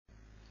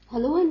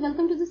Hello and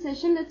welcome to the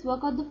session. Let's work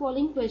out the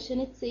following question.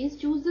 It says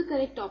choose the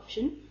correct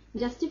option,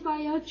 justify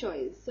your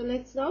choice. So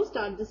let's now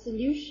start the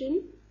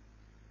solution.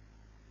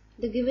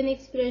 The given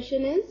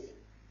expression is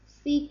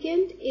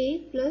secant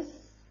A plus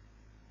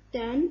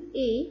tan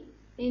A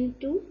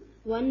into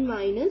 1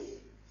 minus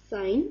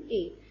sin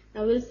A.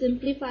 Now we'll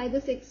simplify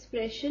this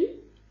expression.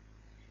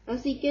 Now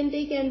secant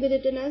A can be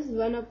written as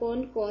 1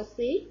 upon cos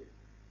A.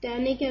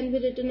 Tan A can be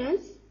written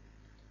as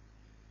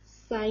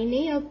sin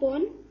A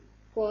upon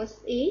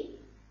cos A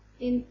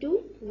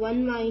into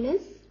 1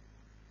 minus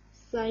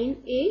sin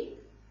A.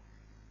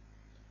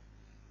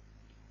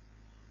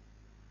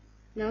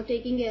 Now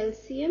taking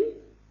LCM,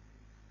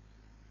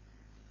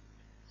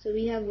 so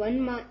we have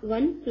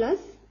 1 plus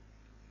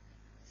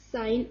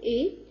sin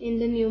A in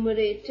the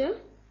numerator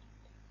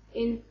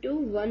into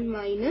 1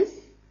 minus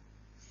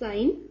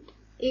sin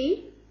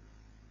A.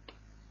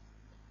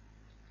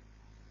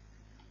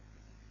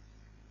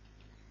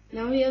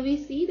 Now here we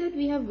see that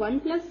we have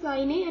 1 plus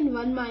sin A and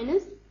 1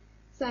 minus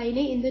sin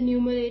A in the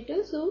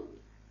numerator. So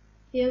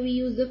here we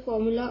use the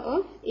formula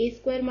of A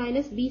square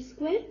minus B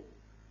square,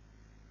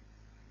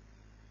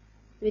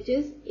 which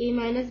is A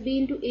minus B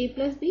into A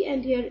plus B,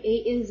 and here A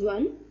is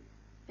 1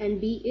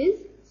 and B is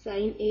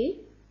sin A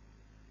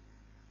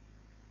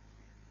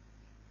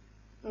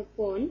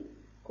upon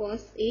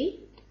cos A.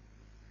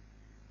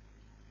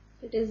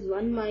 It is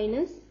 1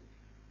 minus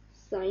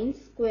sin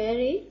square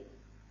A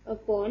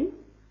upon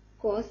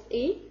cos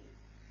A.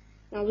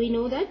 Now we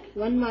know that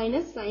 1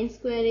 minus sin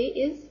square A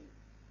is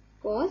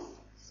cos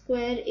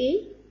square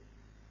A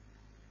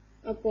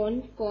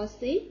upon cos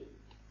A.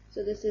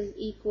 So this is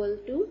equal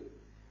to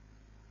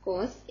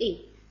cos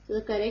A. So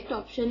the correct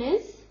option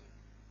is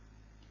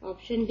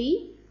option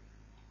D.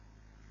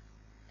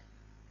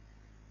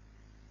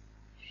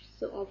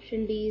 So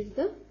option D is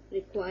the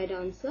required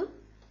answer.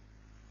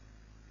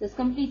 This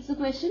completes the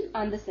question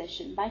and the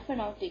session. Bye for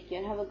now. Take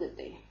care. Have a good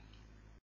day.